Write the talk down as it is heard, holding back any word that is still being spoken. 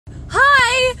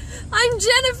I'm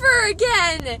Jennifer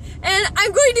again, and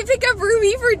I'm going to pick up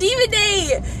Ruby for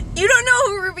DivaDay. You don't know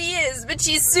who Ruby is, but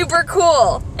she's super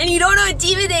cool. And you don't know what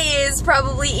DivaDay is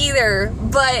probably either,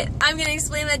 but I'm gonna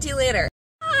explain that to you later.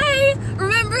 Hi!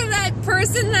 Remember that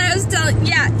person that I was telling?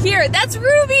 Yeah, here, that's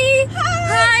Ruby!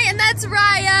 Hi, and that's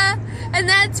Raya, and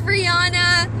that's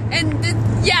Brianna, and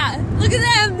yeah, look at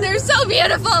them, they're so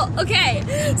beautiful! Okay,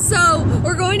 so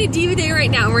we're going to DivaDay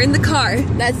right now. We're in the car,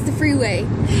 that's the freeway,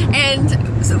 and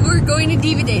so we're going to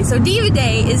DivaDay. So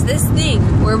DivaDay is this thing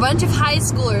where a bunch of high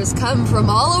schoolers come from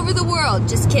all over the world,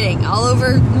 just kidding, all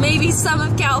over maybe some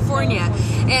of California,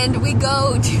 and we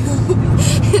go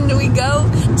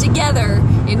together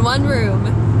in one room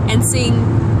and sing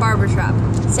Barbershop.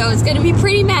 So it's gonna be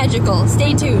pretty magical.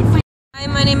 Stay tuned. Hi,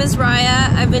 my name is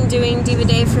Raya. I've been doing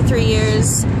DivaDay for 3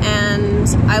 years, and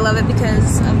I love it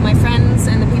because of my friends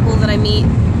and the people that I meet,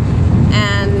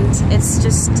 and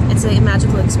it's a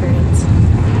magical experience.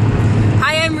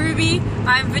 Hi, I'm Ruby.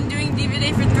 I've been doing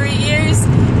DivaDay for 3 years,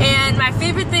 and my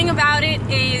favorite thing about it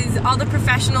is all the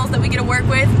professionals that we get to work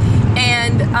with,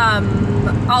 and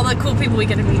all the cool people we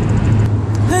get to meet.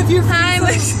 Hi,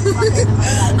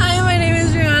 my name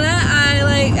is Brianna.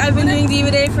 I've been doing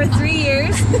DivaDay for 3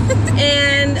 years,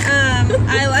 and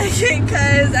I like it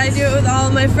because I do it with all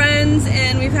of my friends,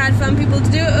 and we've had fun people to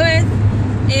do it with,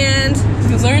 and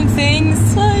we learn things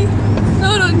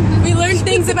we learn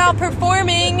things about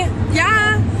performing.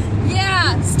 Yeah,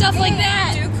 stuff like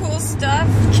that. Do cool stuff.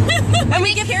 And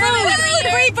we get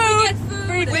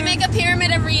food. We make a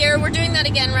pyramid every year. We're doing that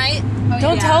again, right?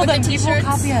 Don't tell them. People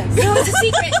copy us. No, it's a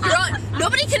secret.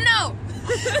 Nobody can know.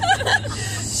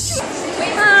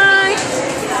 Hi.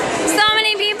 So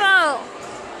many people.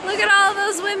 Look at all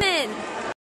those women.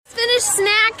 Finished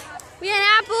snack. We had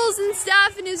apples and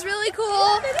stuff, and it was really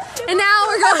cool. And now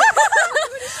we're going.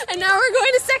 And now we're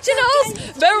going to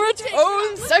sectionals. Beverage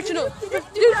own sectionals.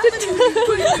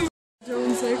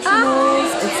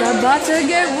 It's about to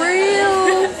get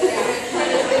real.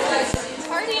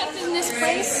 Party up in this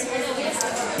place.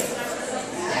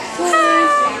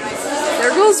 Hi.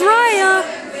 There goes Raya.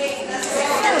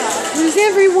 Where's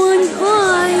everyone?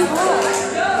 Hi.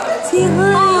 Say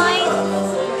hi.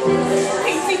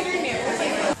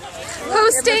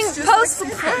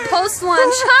 Post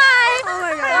lunch. Hi. Oh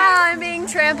my god. Wow, I'm being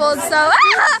trampled. So.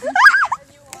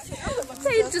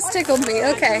 They just tickled me.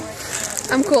 Okay.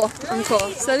 I'm cool.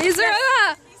 So these are.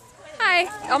 Hi.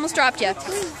 Almost dropped you.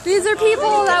 These are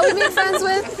people that we made friends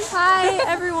with. Hi,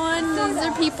 everyone. These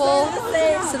are people.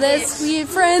 So we have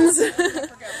friends.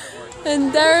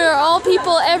 And there are all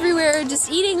people everywhere just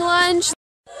eating lunch.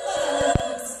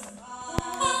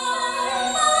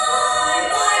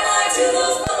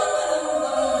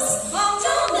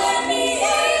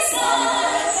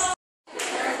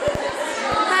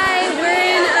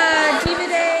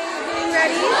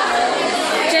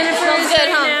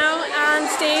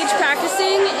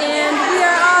 Practicing, and we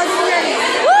are all getting ready.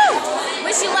 Woo!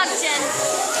 Wish you luck, Jen.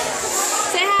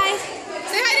 Say hi.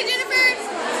 Say hi to Jennifer.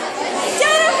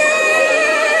 Jennifer!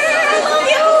 I love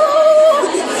you!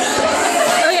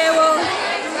 Okay, well,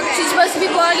 she's supposed to be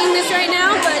vlogging this right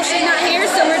now, but she's not here,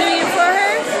 so we're doing it for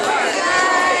her.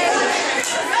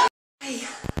 Hi.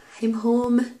 I'm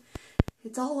home.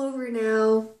 It's all over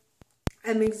now.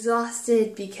 I'm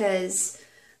exhausted because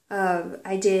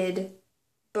I did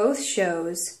both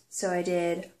shows. So I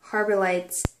did Harbor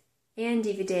Lights and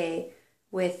DivaDay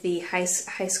with the high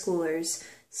schoolers.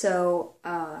 So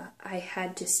I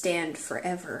had to stand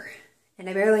forever. And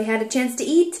I barely had a chance to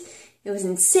eat. It was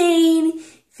insane. It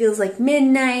feels like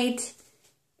midnight.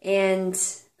 And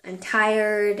I'm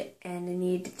tired and I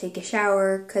need to take a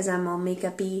shower because I'm all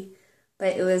makeup-y.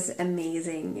 But it was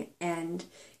amazing. And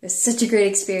it was such a great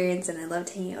experience. And I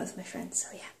loved hanging out with my friends. So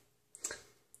yeah.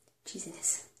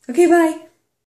 Cheesiness. Okay, bye.